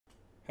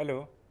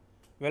Hello,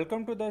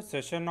 welcome to the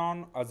session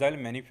on Agile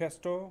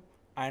Manifesto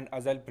and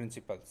Agile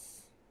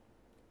Principles.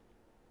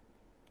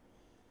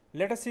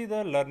 Let us see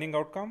the learning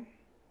outcome.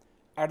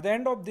 At the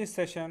end of this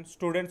session,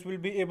 students will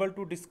be able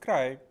to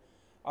describe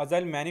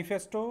Agile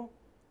Manifesto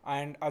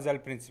and Agile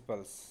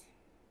Principles.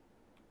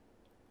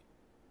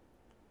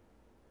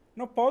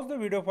 Now pause the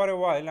video for a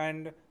while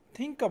and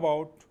think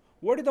about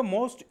what is the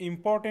most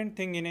important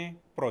thing in a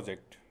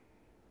project.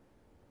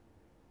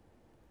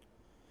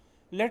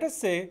 Let us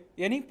say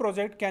any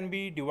project can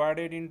be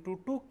divided into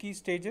two key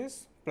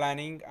stages,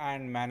 planning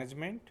and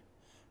management.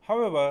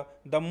 However,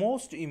 the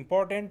most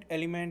important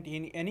element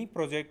in any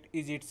project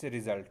is its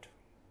result.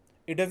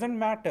 It doesn't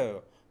matter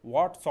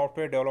what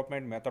software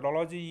development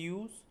methodology you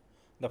use,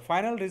 the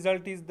final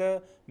result is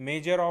the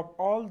measure of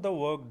all the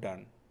work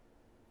done.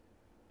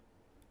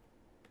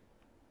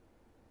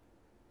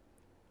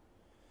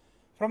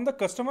 From the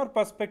customer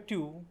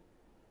perspective,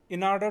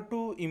 in order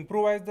to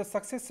improvise the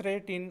success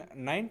rate in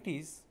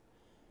 90s,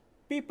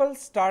 people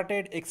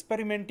started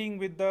experimenting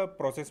with the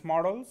process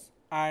models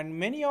and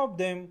many of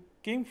them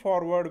came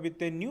forward with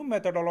the new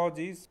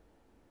methodologies.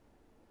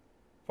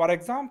 For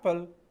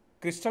example,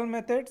 crystal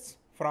methods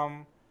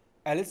from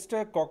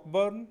Alistair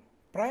Cockburn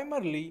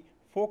primarily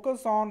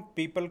focus on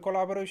people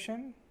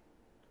collaboration.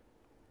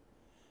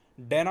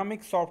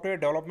 Dynamic software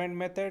development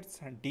methods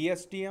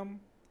DSDM,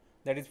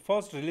 that is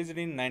first released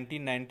in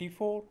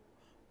 1994,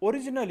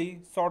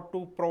 originally sought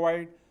to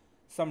provide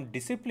some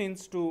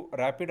disciplines to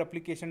rapid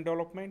application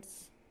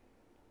developments.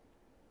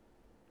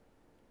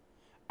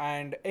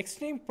 And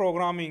extreme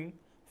programming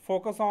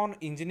focus on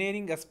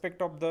engineering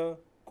aspect of the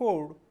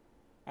code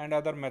and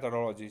other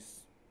methodologies.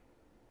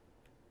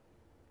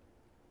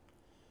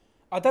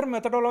 Other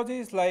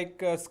methodologies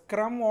like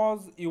Scrum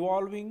was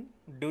evolving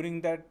during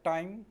that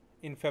time.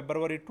 In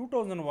February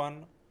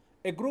 2001,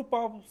 a group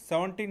of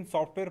 17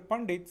 software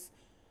pundits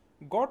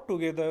got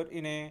together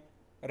in a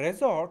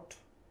resort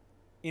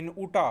in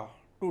Utah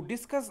to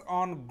discuss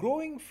on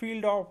growing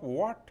field of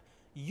what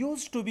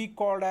used to be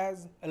called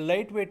as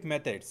lightweight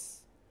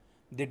methods.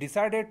 They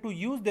decided to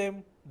use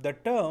the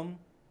term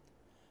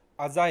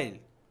Agile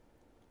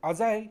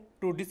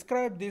to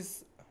describe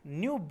this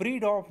new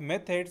breed of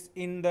methods.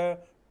 In the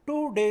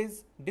 2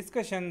 days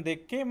discussion, they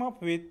came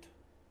up with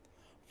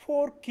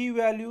 4 key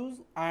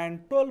values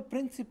and 12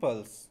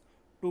 principles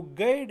to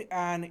guide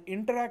an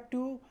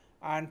interactive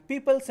and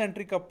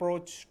people-centric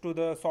approach to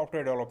the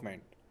software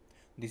development.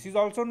 This is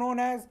also known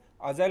as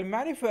Agile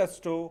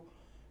Manifesto.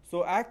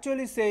 So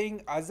actually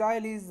saying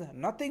Agile is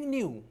nothing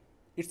new.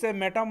 It's a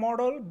meta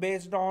model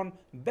based on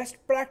best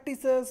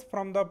practices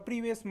from the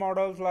previous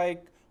models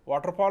like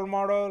waterfall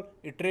model,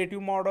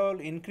 iterative model,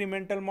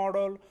 incremental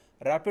model,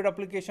 rapid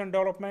application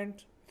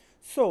development.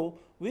 So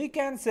we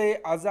can say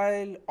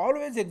Agile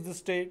always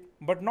existed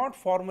but not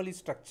formally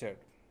structured.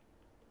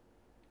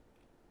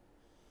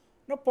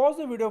 Now pause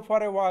the video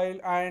for a while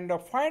and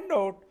find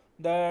out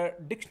the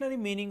dictionary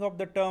meaning of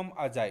the term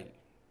Agile.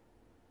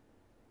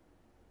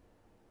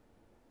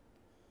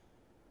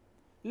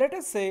 Let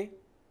us say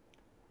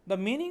the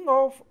meaning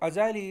of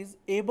Agile is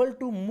able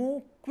to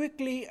move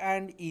quickly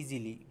and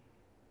easily,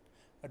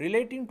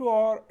 relating to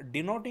or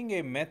denoting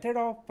a method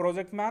of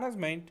project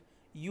management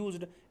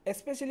used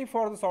especially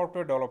for the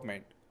software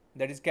development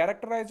that is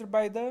characterized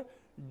by the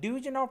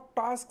division of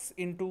tasks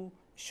into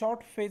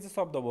short phases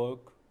of the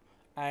work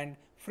and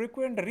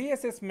frequent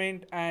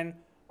reassessment and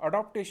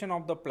adaptation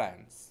of the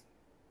plans.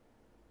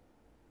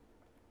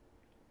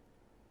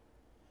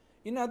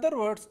 In other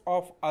words,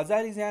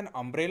 Agile is an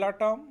umbrella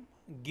term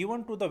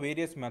given to the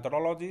various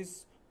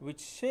methodologies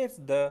which shares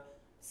the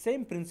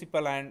same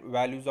principle and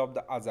values of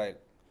the Agile.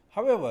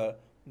 However,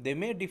 they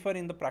may differ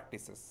in the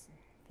practices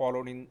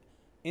followed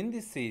in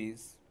this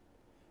series.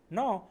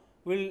 Now,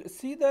 we'll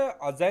see the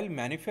Agile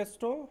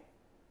Manifesto,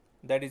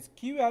 that is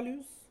key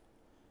values,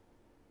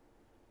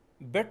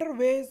 better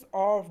ways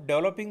of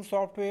developing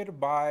software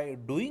by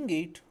doing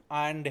it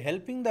and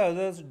helping the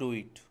others do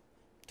it.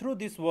 Through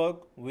this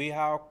work, we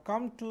have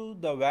come to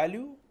the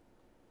value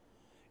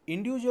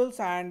individuals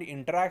and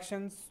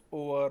interactions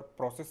over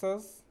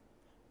processes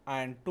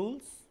and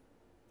tools,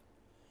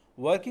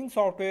 working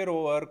software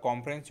over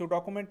comprehensive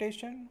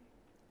documentation,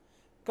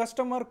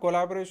 customer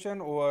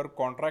collaboration over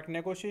contract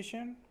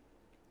negotiation,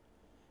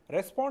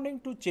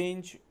 responding to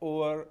change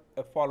over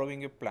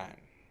following a plan.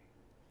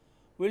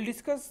 We'll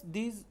discuss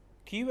these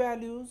key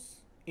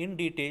values in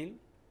detail.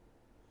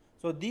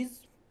 So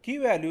these key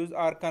values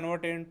are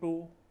converted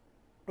into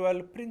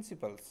 12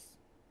 principles.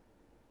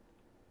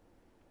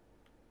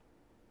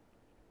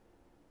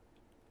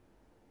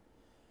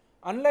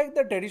 Unlike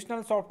the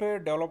traditional software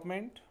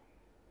development,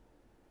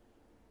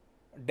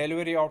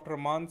 delivery after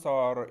months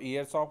or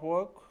years of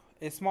work,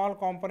 a small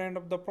component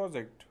of the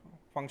project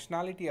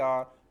functionality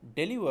are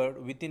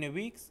delivered within a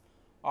weeks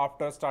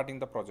after starting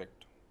the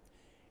project.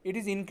 It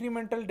is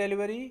incremental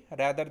delivery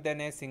rather than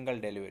a single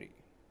delivery.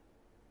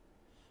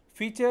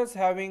 Features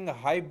having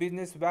high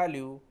business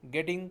value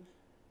getting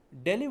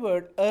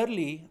delivered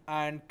early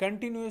and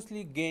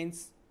continuously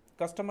gains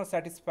customer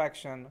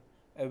satisfaction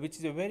which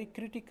is very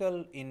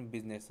critical in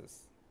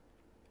businesses.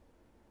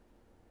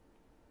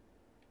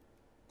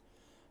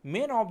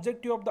 Main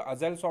objective of the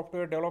agile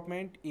software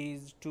development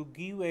is to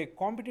give a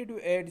competitive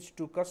edge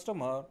to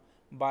customer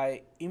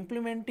by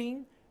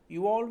implementing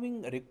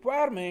evolving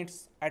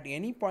requirements at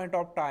any point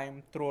of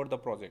time throughout the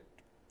project.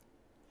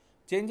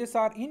 Changes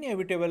are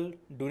inevitable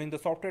during the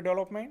software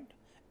development.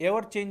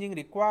 Ever changing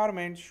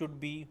requirements should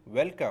be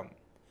welcome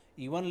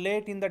even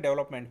late in the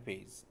development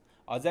phase.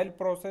 Agile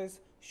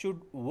process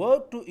should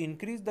work to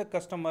increase the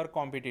customer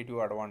competitive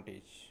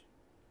advantage.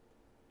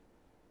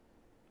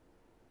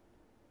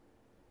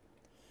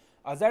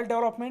 Agile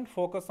development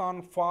focus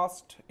on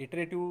fast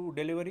iterative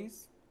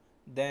deliveries,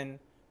 then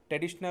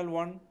traditional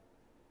one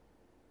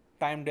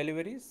time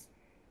deliveries.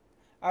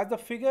 As the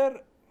figure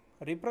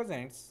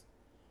represents,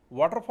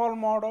 waterfall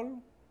model,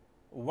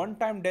 one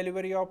time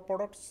delivery of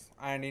products,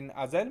 and in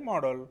agile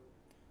model,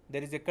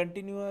 there is a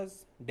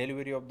continuous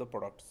delivery of the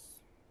products.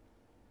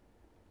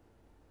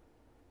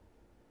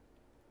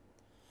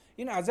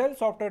 In agile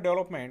software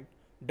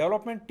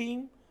development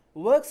team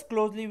works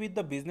closely with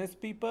the business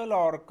people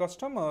or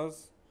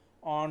customers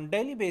on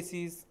daily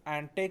basis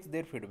and takes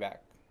their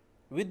feedback.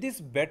 With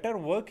this better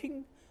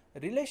working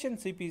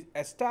relationship is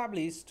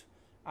established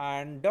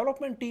and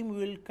development team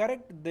will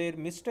correct their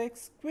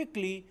mistakes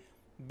quickly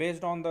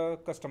based on the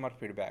customer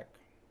feedback.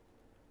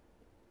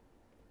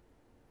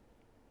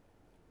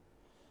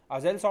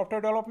 Agile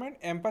software development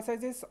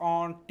emphasizes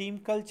on team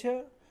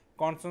culture,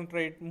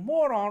 concentrate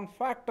more on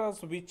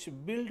factors which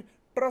build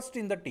trust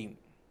in the team.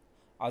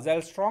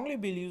 Agile strongly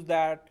believes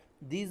that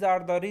these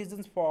are the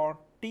reasons for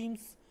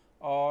teams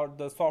or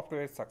the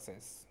software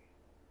success.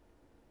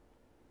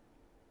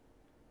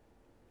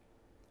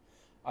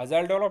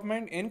 Agile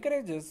development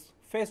encourages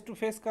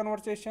face-to-face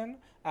conversation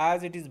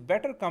as it is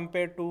better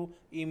compared to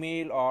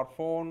email or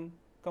phone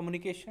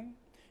communication.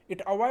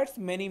 It avoids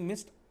many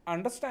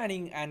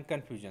misunderstanding and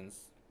confusions.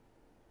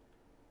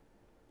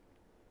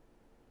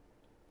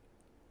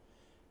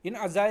 In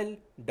agile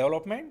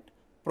development,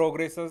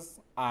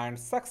 progresses and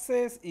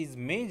success is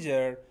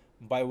measured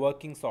by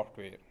working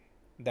software.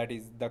 That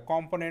is the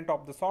component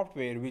of the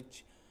software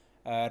which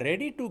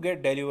ready to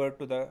get delivered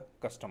to the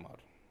customer.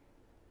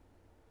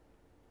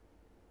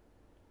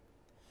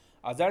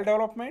 Agile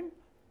development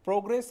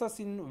progresses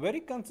in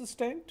very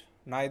consistent,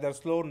 neither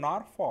slow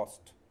nor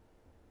fast.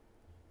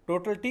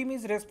 Total team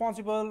is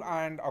responsible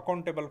and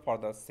accountable for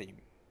the same.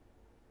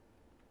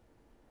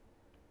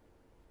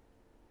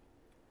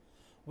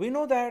 We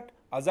know that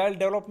agile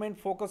development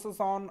focuses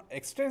on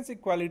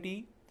extrinsic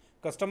quality,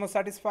 customer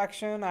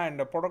satisfaction and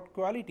product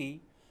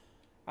quality,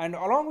 and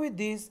along with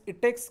this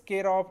it takes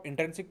care of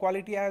intrinsic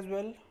quality as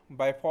well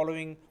by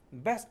following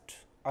best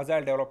agile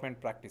development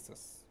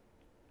practices.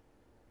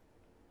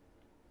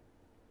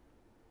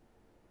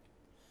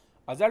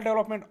 Agile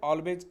development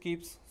always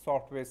keeps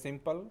software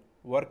simple,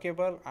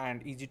 workable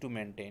and easy to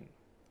maintain.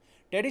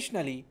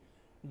 Traditionally,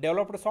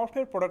 developed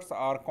software products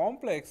are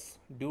complex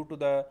due to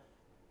the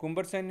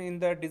cumbersome in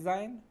the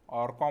design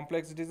or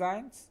complex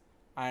designs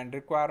and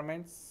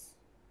requirements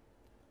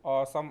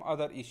or some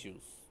other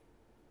issues.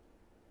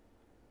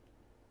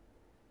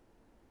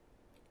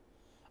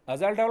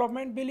 Agile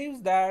development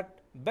believes that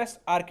best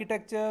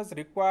architectures,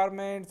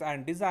 requirements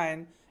and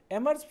design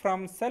emerge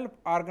from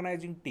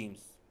self-organizing teams.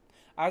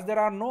 As there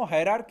are no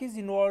hierarchies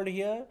involved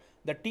here,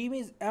 the team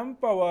is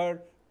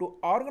empowered to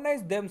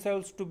organize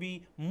themselves to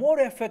be more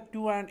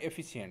effective and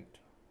efficient.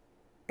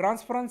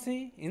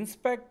 Transparency,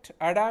 inspect,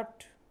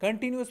 adapt,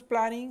 continuous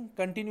planning,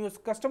 continuous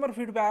customer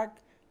feedback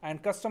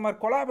and customer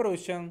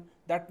collaboration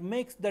that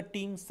makes the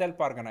team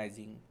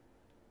self-organizing.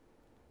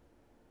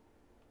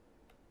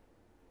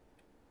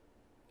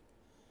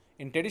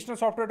 In traditional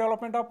software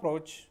development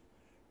approach,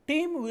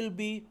 team will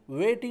be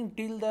waiting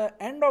till the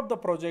end of the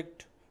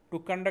project to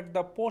conduct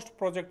the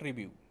post-project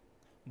review.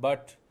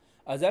 But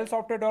Agile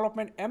software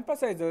development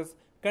emphasizes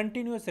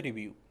continuous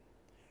review.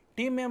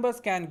 Team members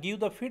can give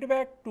the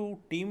feedback to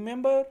team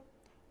member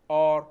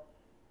or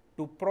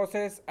to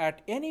process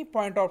at any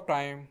point of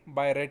time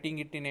by writing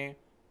it in a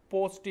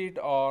post-it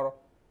or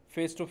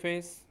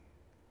face-to-face.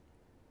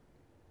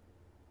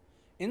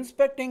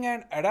 Inspecting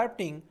and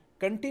adapting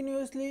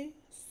continuously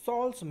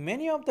solves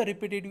many of the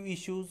repetitive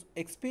issues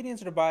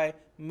experienced by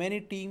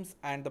many teams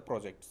and the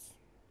projects.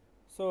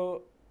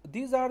 So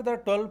these are the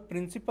 12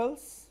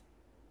 principles.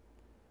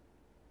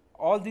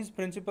 All these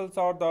principles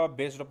are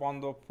based upon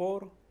the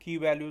 4 key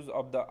values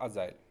of the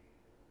Agile.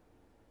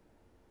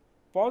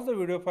 Pause the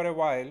video for a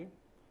while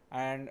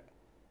and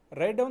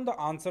write down the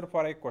answer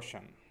for a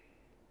question.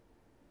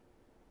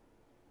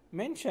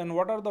 Mention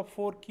what are the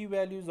 4 key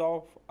values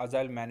of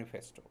Agile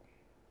Manifesto.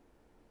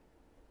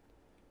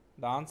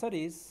 The answer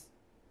is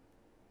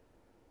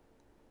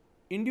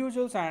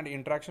individuals and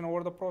interaction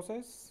over the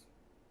process,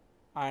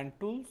 and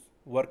tools,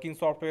 working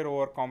software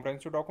over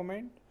comprehensive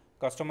document,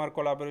 customer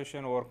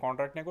collaboration over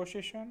contract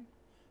negotiation,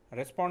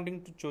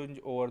 responding to change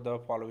over the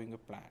following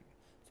plan.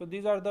 So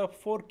these are the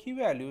 4 key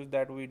values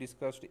that we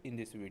discussed in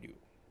this video.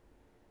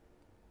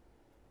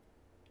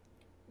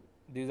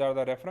 These are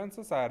the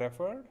references I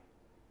referred.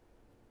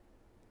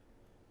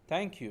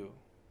 Thank you.